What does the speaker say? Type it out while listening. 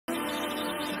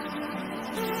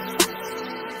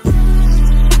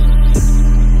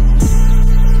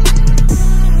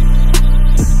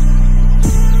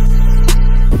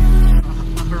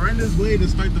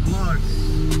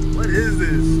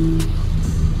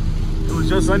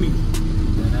just sunny. It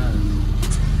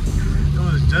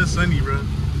was just sunny, bro.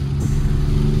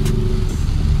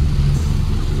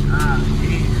 Ah,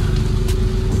 yeah.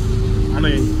 I know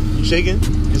you shaking?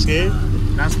 You scared?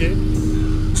 Not scared?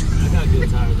 I gotta get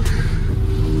tired though.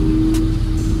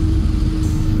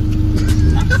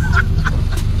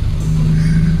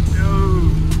 Yo,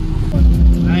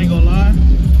 I ain't gonna lie.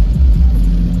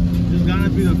 This gotta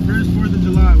be the first 4th of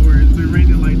July where it's been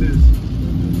raining like this.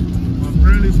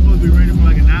 Apparently it's supposed to be raining for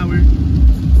like an hour.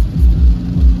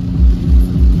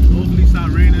 Hopefully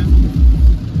stop raining.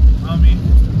 I mean,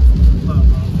 love,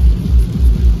 bro.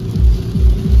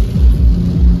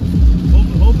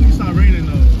 Hopefully stop raining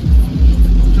though.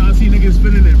 I'm trying to see niggas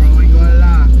spinning it, bro. I ain't gonna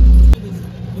lie.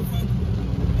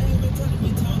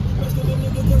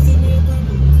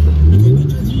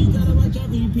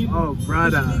 Oh,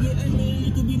 brother.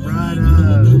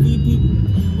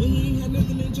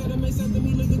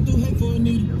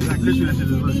 Like Christian, that shit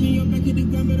is lit.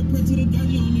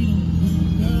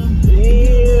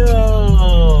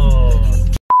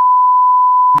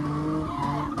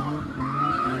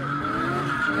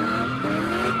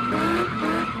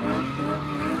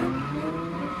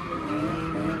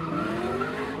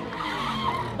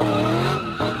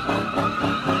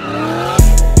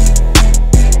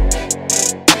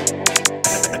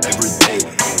 Every day,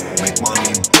 make money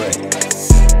and pray.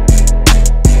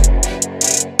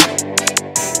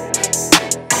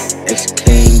 It's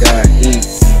King got heat.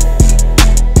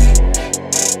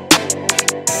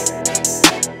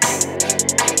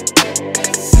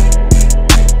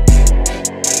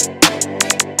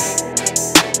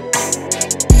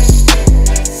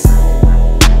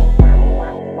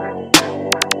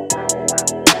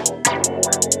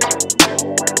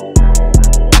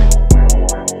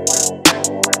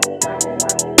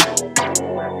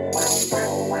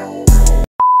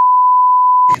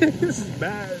 This is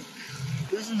bad.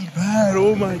 This is bad.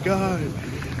 Oh my god.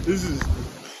 This is.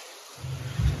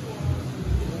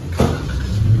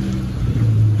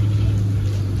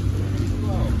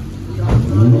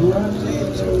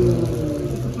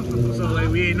 So like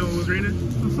we ain't know it was raining.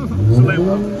 So like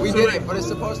We did it, but it's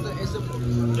supposed to.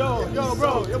 yo,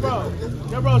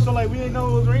 bro. So like we ain't know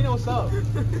it was raining. What's up?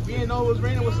 We ain't know it was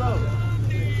raining. What's up?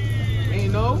 We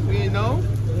ain't know.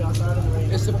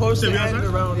 It's supposed to We end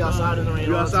outside? around. We outside in the rain.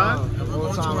 You all the outside? time. All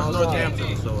the time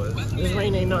outside. So this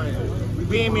rain ain't nothing.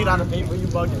 We ain't made out of paper. You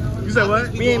bugging? You said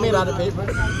what? We ain't made out of paper.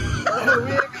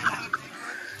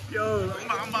 Yo,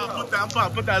 I'm about to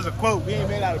put that as a quote. We ain't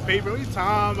made out of paper. What you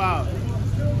talking about?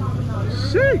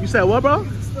 Shit. You said what, bro?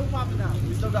 It's still popping out.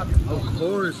 We still got people. Of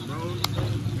course, bro.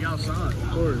 We outside,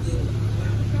 of course.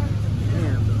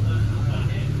 Damn, bro.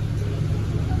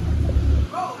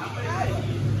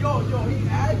 Yo, he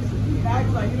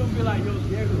acts like he don't feel like yo,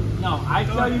 Diego. No, I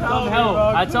tell you come help.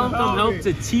 I tell him come help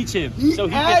to teach him so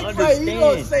he can acts like understand. he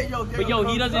gonna say, yo, But yo,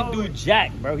 he doesn't do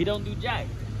jack, bro. He don't do jack.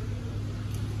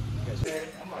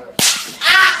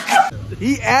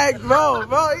 He acts, bro.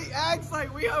 He acts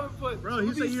like we haven't put. Bro,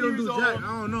 he said you don't do jack. I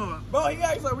don't know. Bro, he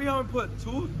acts like we haven't put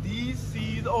 2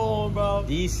 DCs on, bro.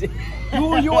 DC.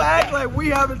 You act like we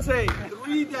haven't taken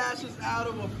 3 dashes out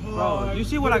of a par. Bro, you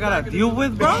see what I gotta deal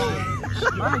with, bro?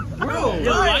 Bro,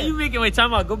 Yo, why you making wait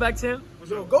time out? Go back to him.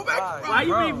 Yo, go back to Why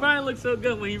you make Brian look so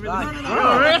good when he really?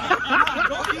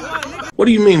 What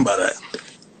do you mean by that?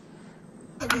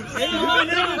 But now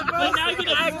you're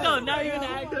gonna act up. Now you're gonna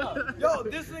act up. Yo,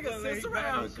 this nigga sits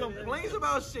around, complains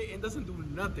about shit, and doesn't do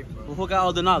nothing, bro. Who got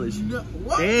all the knowledge?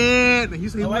 What? Damn, he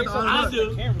said he went all I the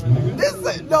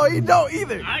do. No, he don't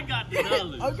either. I got the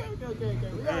knowledge. Okay. We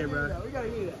gotta hear that. We gotta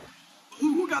hear that.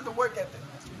 Who got the work ethic?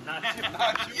 Not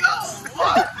you. Yo,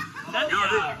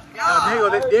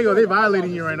 what? Diego, they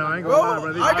violating you right now. I ain't gonna lie,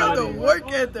 bro. They I got the violating you.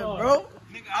 work ethic, bro.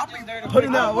 I'll be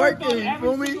putting that work in, you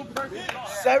feel me?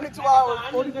 72 hours,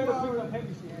 42 hours.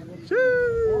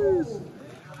 Cheers.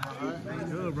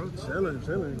 Good, bro. Chilling.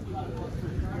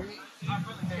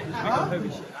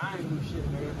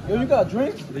 Yo, you got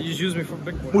drinks? They just use me for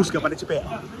big boy. Música para chipea.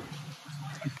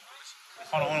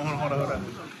 Hold on.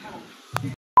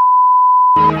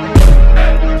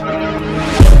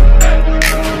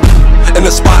 In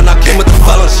the spot, and I came with the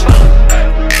fellas.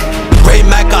 Ray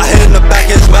Mac got hit in the back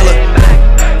of his melon.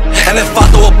 And if I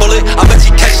throw a bullet, I bet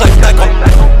he catch like Beckham.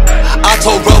 I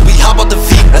told Roby, hop out the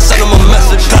feet and send him a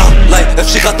message. Like, if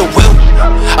she got the will,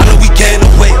 I know we getting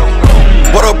away.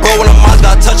 What up, bro? When the minds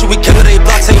got touched, we came to they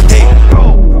block same day.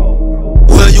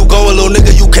 Where you going, little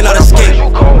nigga? You cannot escape.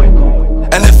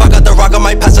 And if I got the rock, I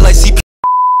might pass it like CP.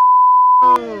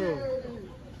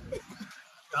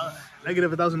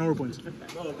 Negative 1,000 over points.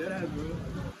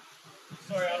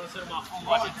 Sorry, I was sitting on my phone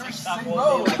watching TikTok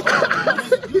all day.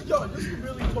 Bro,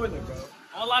 really toilet, bro.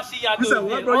 All I see y'all You do said is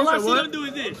what, this. bro? You All I said see what? them do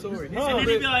is this. Sorry. And then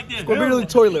they be like this. Really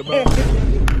toilet, bro.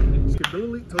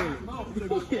 Skibidi toilet.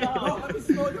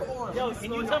 Yo,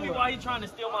 can you tell me why you trying to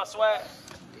steal my swag?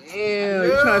 Damn,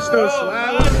 you trying to steal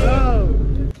swag? What's up?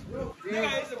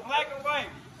 Yeah, it's a black and white.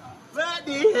 What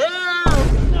the hell?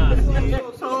 Nah.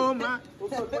 Oh my.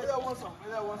 Play that one song.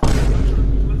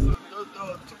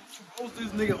 Boost this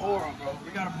nigga aura, bro.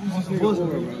 We gotta boost this nigga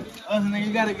aura, bro. Other nigga,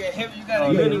 you gotta get heavy. You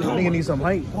gotta get Nigga need some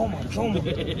height.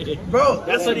 bro.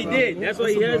 That's what he did. That's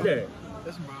why he has that.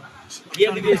 Listen, bro. He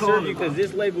had to get surgery because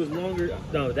this leg was longer.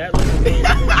 No, that leg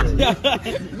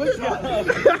was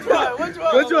longer. Which one? Which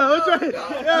one?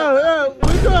 Yo,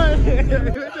 which one?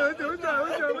 Which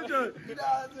one?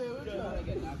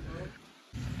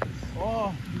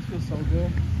 Oh, this feels so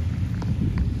good.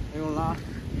 Ain't gonna lie.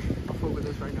 I'm full with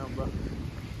this right now, bro.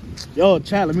 Yo,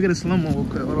 chat, let me get a slow-mo real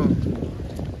quick. Hold on.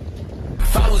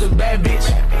 If I was a bad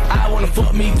bitch, I wanna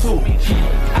fuck me too.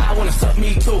 I wanna suck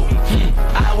me too.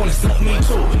 I wanna suck me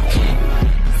too.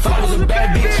 If I was a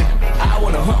bad bitch, I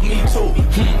wanna hump me too.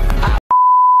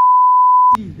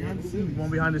 You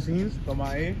want behind the scenes? From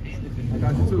my ear. I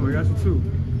got you too.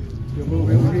 You're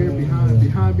moving over here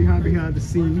behind the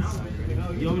scenes.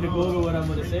 You want me to go over what I'm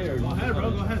going to say? Or Go ahead,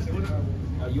 bro. Go ahead. Say what up.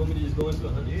 You want me to just go into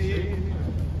 100? Yeah.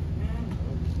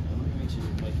 Make sure,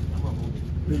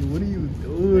 What are you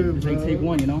doing, bro? Take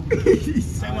one, you know?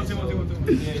 Say one.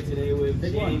 here today with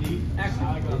Jandy.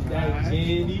 Actually, is that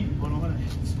Jandy?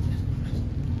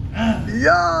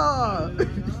 Yeah.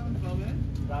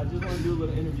 I just want to do a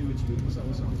little interview with you. What's up?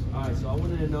 All right, so I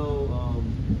wanted to know,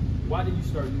 why did you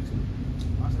start YouTube?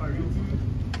 I start YouTube.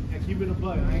 And keep it a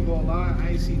buck. I ain't gonna lie. I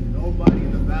ain't seen nobody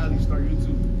in the valley start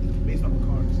YouTube based off of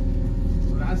cars.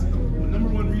 So that's the number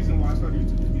one reason why I started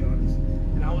YouTube, to be honest.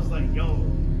 And I was like, yo.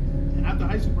 And after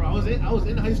high school, bro, I was in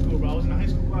high school, bro. I was in a high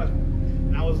school class,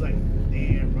 and I was like,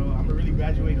 damn, bro, I'm gonna really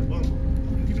graduate a bum.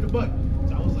 Keep it a buck.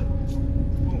 So I was like,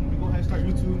 boom, let me go ahead and start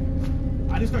YouTube.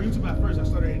 I didn't start YouTube at first. I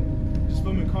started just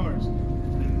filming cars,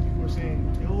 and people were saying,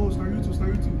 yo, start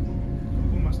YouTube.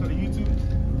 Boom, I started YouTube.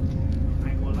 I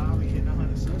ain't gonna lie, we hitting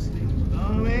 100 subs. You know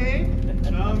what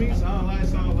I mean? Sound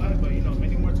like, but you know,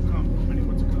 many more to come.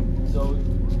 So,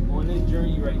 on this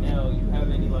journey right now, you have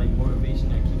any like motivation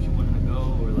that keeps you wanting to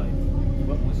go, or like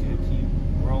what wants you to keep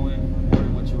growing more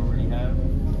than what you already have?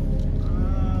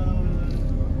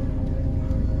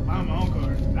 Buying my own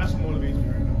car. That's what motivates me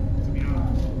right now, to be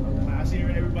honest. Like, I see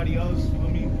everybody else, you know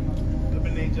me,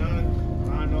 flipping Nate John.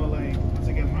 I know, like, once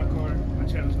I get my car, my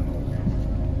channel's gonna open.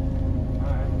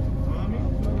 Alright. You know what I mean?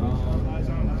 Eyes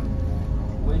on that.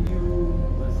 When you,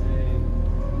 let's say,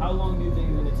 how long do you think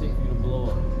it's gonna take for you to blow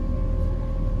up?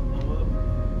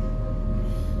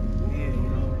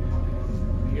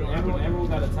 Everyone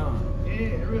got a time.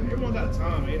 Yeah, everyone got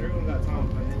time, man. Everyone got time.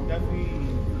 But definitely,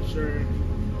 for sure,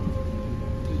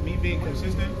 just me being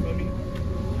consistent, you know what I mean?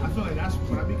 I feel like that's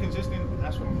when I be consistent,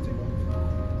 that's what I'm gonna take off.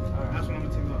 That's what I'm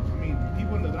gonna take off. I mean,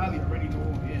 people in the valley already know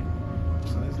who I am.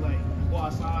 So it's like, I go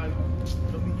outside, you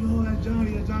feel me? Yo, that's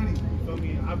Johnny. You feel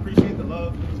me? I appreciate the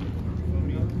love. You feel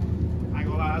me? I ain't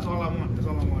gonna lie, that's all I want.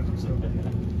 So,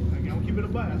 like, I'm keep it a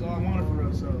butt. That's all I wanted for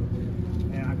real. So,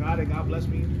 and I got it. God bless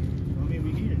me.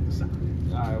 We here.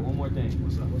 Alright, one more thing.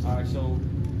 What's up? Alright, so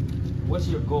what's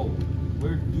your goal?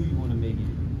 Where do you want to make it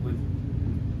with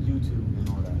YouTube and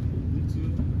all that?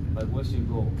 YouTube. Like, what's your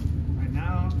goal? Right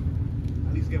now,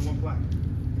 at least get one plaque.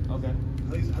 Okay.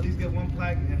 At least get one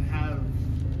plaque and have,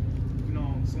 you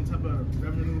know, some type of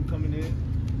revenue coming in.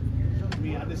 I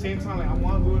mean, at the same time, like, I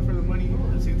want to do it for the money.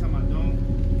 At the same time, I don't,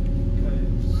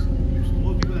 because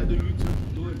most people that do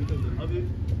YouTube do it because they love it.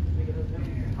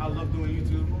 And I love doing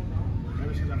YouTube.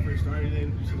 Ever since I first started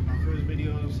it, since my first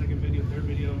video, second video, third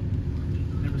video,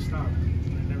 never stopped.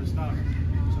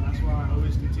 So that's why I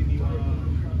always continue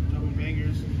dropping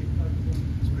bangers.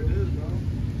 That's what it is, bro.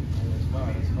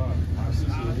 That's fine. I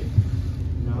appreciate it.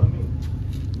 You know what I mean?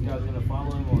 You guys gonna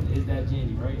follow him on Is That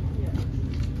Jandy, right?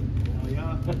 Oh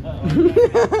yeah.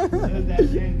 Is that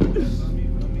Jandy?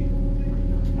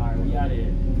 Alright, we out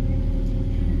here.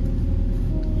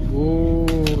 Ooh,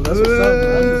 that's what's up.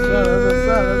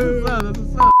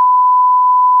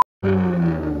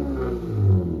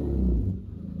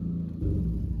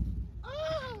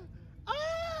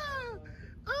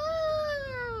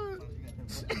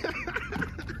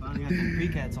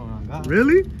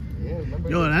 Really? Yeah, remember?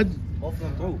 Yo, that. Both of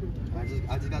them broke.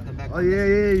 I just got them back. Oh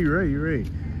yeah, you're right.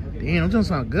 Damn, that don't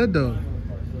sound good though.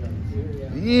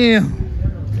 Damn.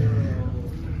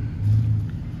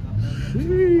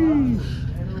 Sheesh.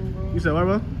 You said what,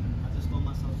 bro? I just stole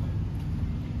myself some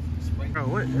spray. Bro,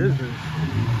 what is this?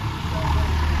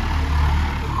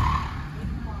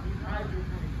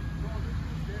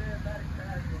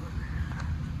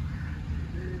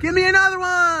 Give me another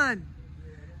one.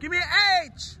 Give me an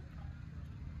H.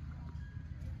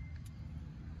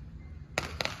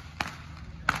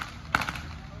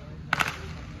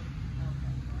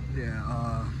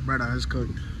 Yeah, brother, it's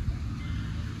cooked.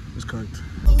 It's cooked.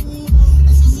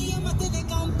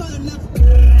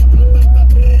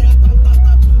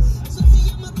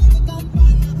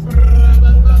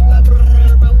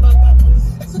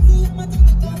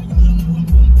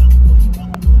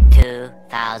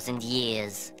 2,000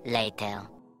 years later.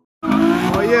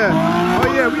 Oh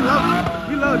yeah,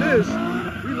 we love this.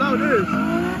 We love this.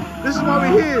 This is why we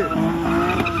here.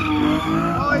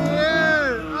 Oh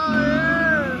yeah, oh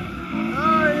yeah,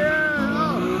 oh yeah,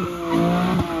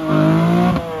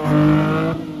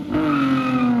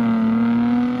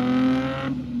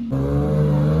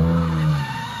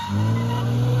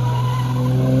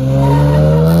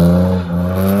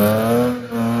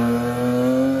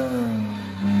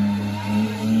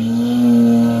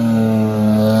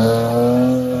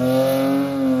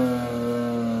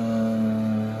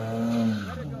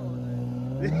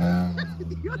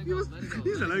 he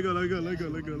said, let go.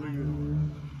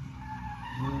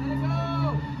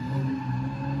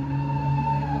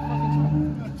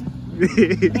 Go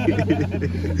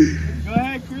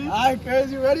ahead, Chris. All right,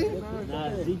 Chris, you ready?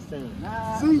 Nah, Zeke's turn.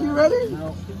 See, you ready?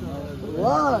 No.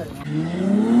 What?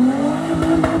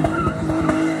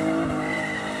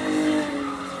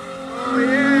 Oh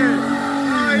yeah!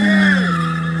 Oh yeah!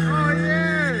 Oh yeah!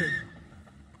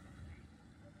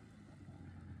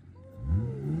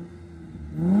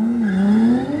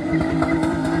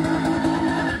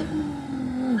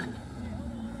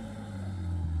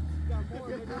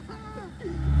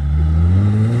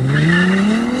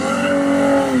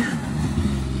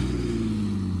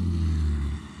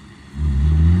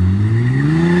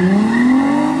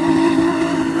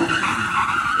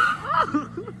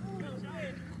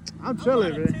 I'm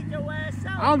chilling, man.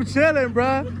 I'm chilling,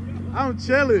 bruh. I'm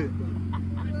chilling.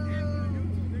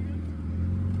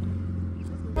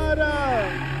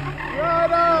 Brother.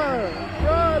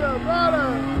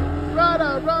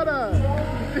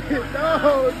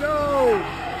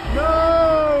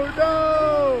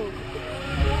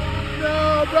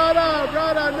 No,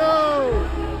 brother, no.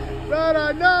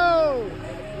 Brother, no.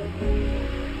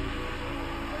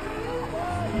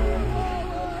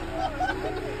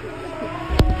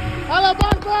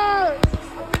 Alabama!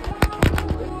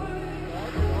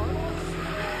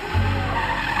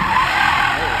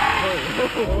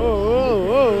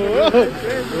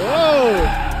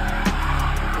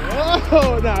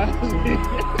 Oh, nah.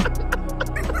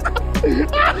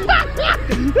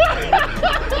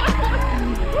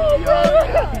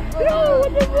 Yo,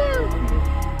 what the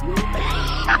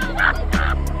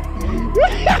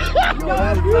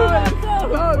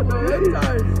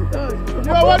fuck?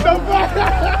 Yo, what the fuck?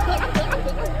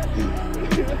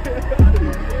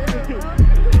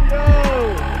 Yo.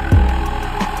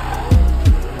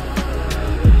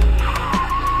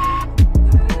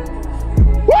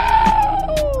 Woo!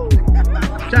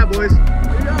 Chat, boys.